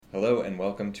Hello and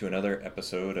welcome to another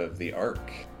episode of The Ark.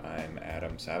 I'm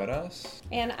Adam Sabados.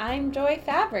 And I'm Joy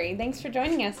Fabry. Thanks for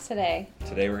joining us today.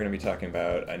 Today we're going to be talking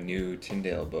about a new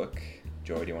Tyndale book.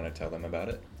 Joy, do you want to tell them about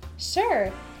it? Sure.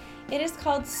 It is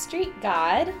called Street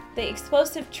God, the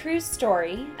explosive true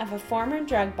story of a former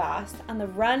drug boss on the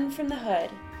run from the hood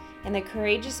and the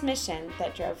courageous mission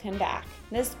that drove him back.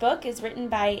 This book is written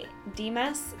by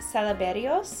Dimas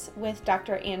Salaberios with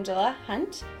Dr. Angela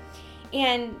Hunt.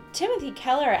 And Timothy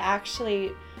Keller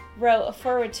actually wrote a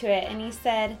foreword to it, and he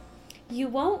said, "You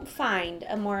won't find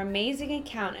a more amazing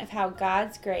account of how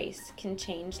God's grace can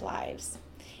change lives."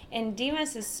 And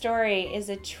Demas' story is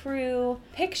a true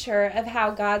picture of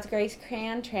how God's grace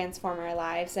can transform our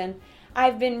lives. And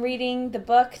I've been reading the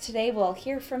book. Today we'll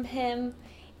hear from him.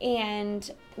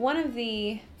 And one of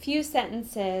the few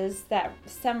sentences that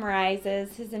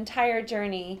summarizes his entire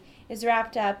journey is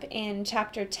wrapped up in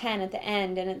chapter 10 at the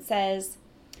end, and it says,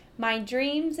 "My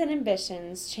dreams and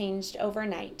ambitions changed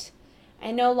overnight.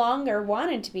 I no longer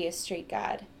wanted to be a street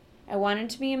god. I wanted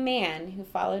to be a man who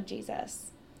followed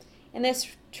Jesus." And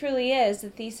this truly is the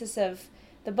thesis of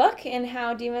the book and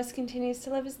how Demas continues to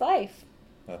live his life.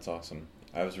 That's awesome.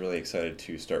 I was really excited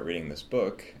to start reading this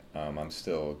book. I'm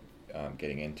still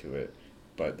getting into it,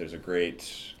 but there's a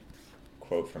great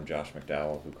quote from Josh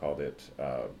McDowell who called it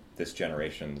This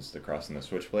Generation's The Cross and the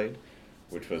Switchblade,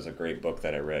 which was a great book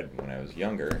that I read when I was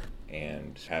younger.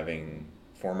 And having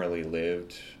formerly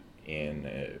lived in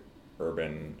an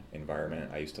urban environment,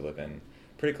 I used to live in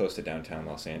pretty close to downtown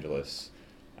Los Angeles.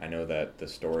 I know that the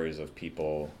stories of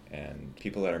people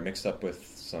that are mixed up with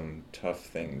some tough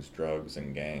things, drugs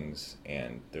and gangs,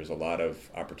 and there's a lot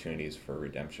of opportunities for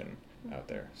redemption out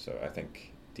there. So I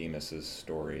think Demas's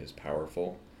story is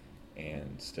powerful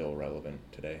and still relevant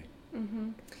today. Mm-hmm.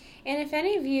 And if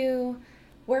any of you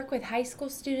work with high school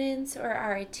students or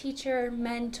are a teacher,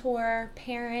 mentor,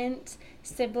 parent,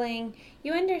 sibling,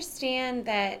 you understand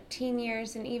that teen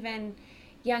years and even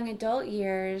young adult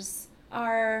years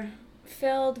are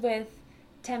filled with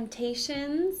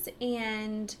temptations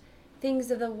and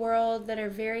things of the world that are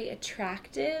very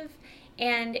attractive.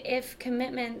 And if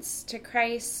commitments to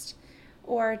Christ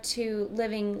or to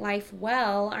living life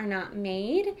well are not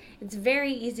made, it's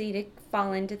very easy to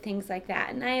fall into things like that.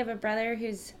 And I have a brother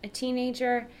who's a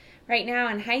teenager right now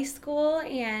in high school,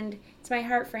 and it's my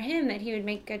heart for him that he would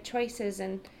make good choices.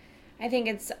 And I think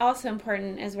it's also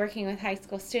important as working with high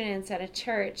school students at a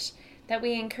church that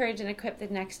we encourage and equip the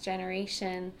next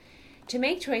generation to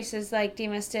make choices like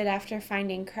Demas did after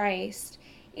finding Christ.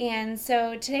 And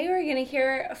so today we're going to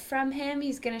hear from him.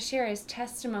 He's going to share his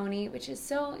testimony, which is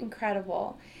so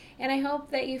incredible. And I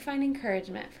hope that you find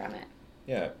encouragement from it.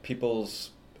 Yeah,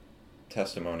 people's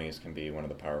testimonies can be one of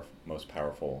the most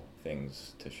powerful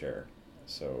things to share.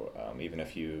 So even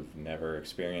if you've never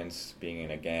experienced being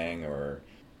in a gang or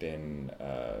been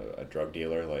a drug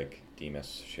dealer like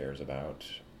Demas shares about,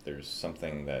 there's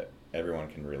something that everyone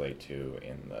can relate to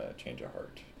in the change of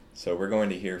heart. So we're going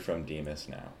to hear from Demas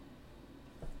now.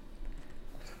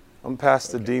 I'm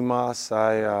Pastor Demas.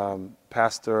 I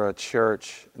pastor a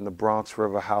church in the Bronx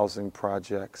River Housing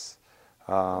Projects.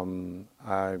 I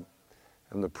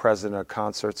am the president of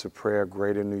Concerts of Prayer,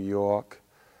 Greater New York.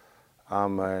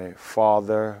 I'm a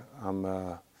father. I'm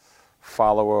a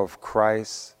follower of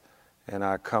Christ. And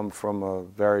I come from a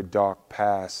very dark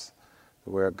past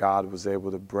where God was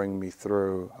able to bring me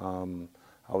through.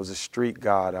 I was a street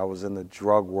god. I was in the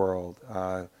drug world.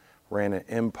 I ran an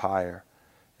empire.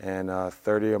 And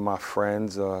 30 of my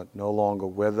friends are no longer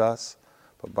with us,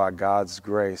 but by God's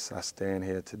grace, I stand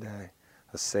here today,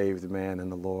 a saved man in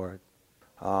the Lord.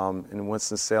 In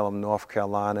Winston-Salem, North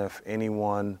Carolina, if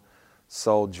anyone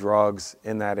sold drugs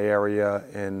in that area,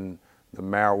 in the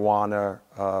marijuana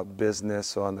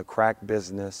business or in the crack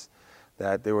business,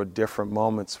 that there were different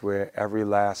moments where every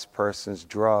last person's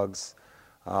drugs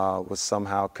was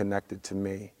somehow connected to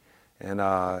me. And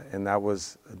that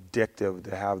was addictive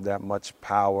to have that much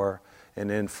power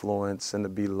and influence and to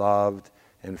be loved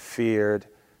and feared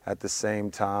at the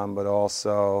same time. But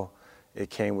also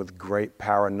it came with great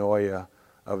paranoia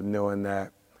of knowing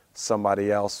that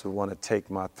somebody else would want to take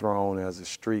my throne as a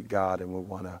street god and would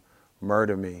want to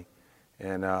murder me.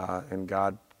 And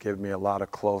God gave me a lot of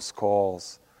close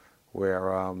calls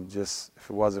where just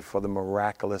if it wasn't for the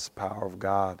miraculous power of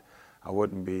God, I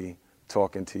wouldn't be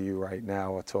talking to you right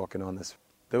now or talking on this.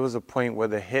 There was a point where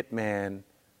the hitman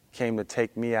came to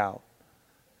take me out.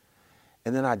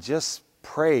 And then I just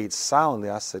prayed silently.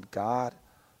 I said, God,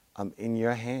 I'm in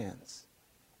your hands.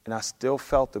 And I still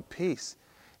felt the peace.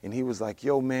 And he was like,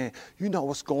 yo, man, you know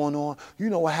what's going on? You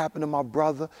know what happened to my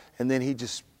brother? And then he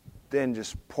just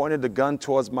pointed the gun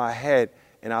towards my head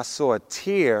and I saw a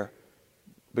tear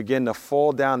begin to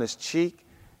fall down his cheek,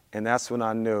 and that's when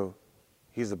I knew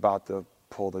he's about to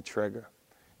pull the trigger.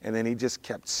 And then he just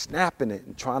kept snapping it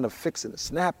and trying to fix it and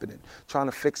snapping it, trying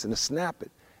to fix it and snap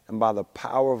it. And by the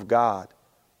power of God,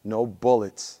 no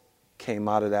bullets came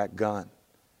out of that gun.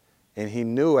 And he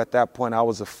knew at that point I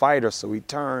was a fighter, so he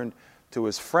turned to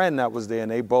his friend that was there,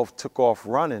 and they both took off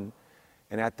running.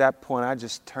 And at that point, I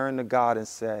just turned to God and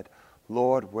said,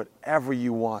 Lord, whatever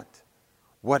you want,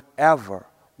 whatever,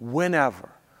 whenever,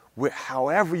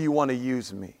 however you want to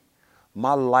use me,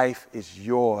 my life is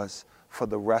yours for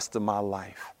the rest of my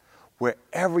life.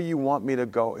 Wherever you want me to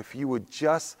go, if you would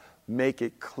just make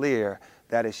it clear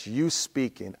that it's you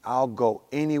speaking, I'll go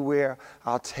anywhere,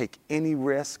 I'll take any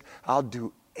risk, I'll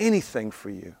do anything for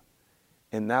you.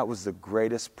 And that was the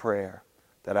greatest prayer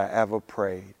that I ever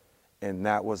prayed. And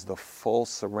that was the full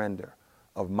surrender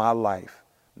of my life,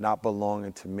 not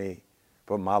belonging to me,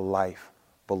 but my life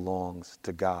belongs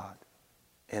to God.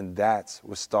 And that's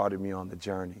what started me on the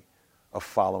journey of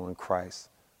following Christ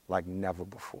like never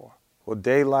before. Well,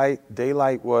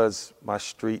 Daylight was my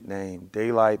street name.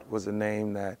 Daylight was a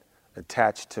name that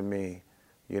attached to me,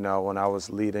 when I was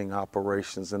leading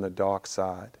operations in the dark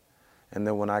side. And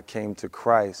then when I came to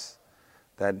Christ,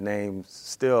 that name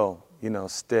still,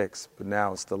 sticks, but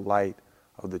now it's the light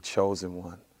of the chosen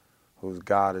one, whose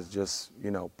God has just,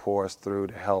 pours through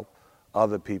to help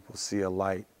other people see a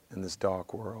light in this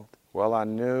dark world. Well, I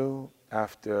knew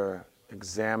after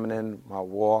examining my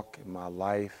walk and my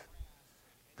life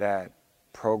that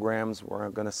programs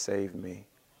weren't going to save me,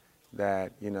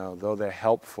 that, though they're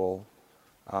helpful,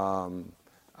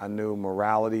 I knew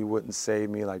morality wouldn't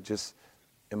save me, like just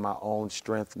in my own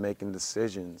strength making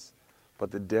decisions.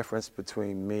 But the difference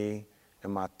between me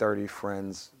and my 30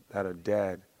 friends that are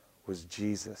dead was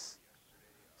Jesus.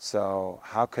 So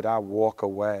how could I walk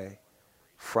away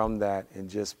from that and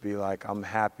just be like, I'm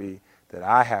happy that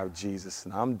I have Jesus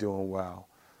and I'm doing well?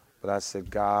 But I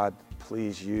said, God,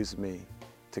 please use me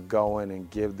to go in and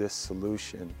give this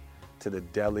solution to the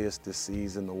deadliest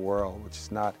disease in the world, which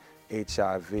is not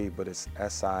HIV, but it's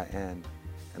SIN.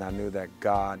 And I knew that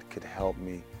God could help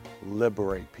me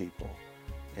liberate people.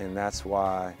 And that's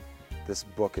why this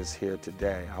book is here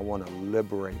today. I want to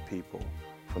liberate people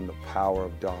from the power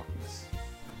of darkness.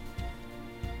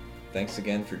 Thanks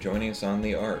again for joining us on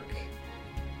The Ark.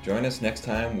 Join us next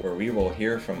time where we will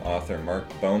hear from author Mark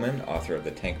Bowman, author of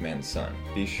The Tankman's Son.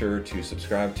 Be sure to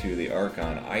subscribe to The Ark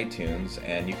on iTunes,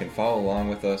 and you can follow along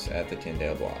with us at the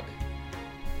Tyndale blog.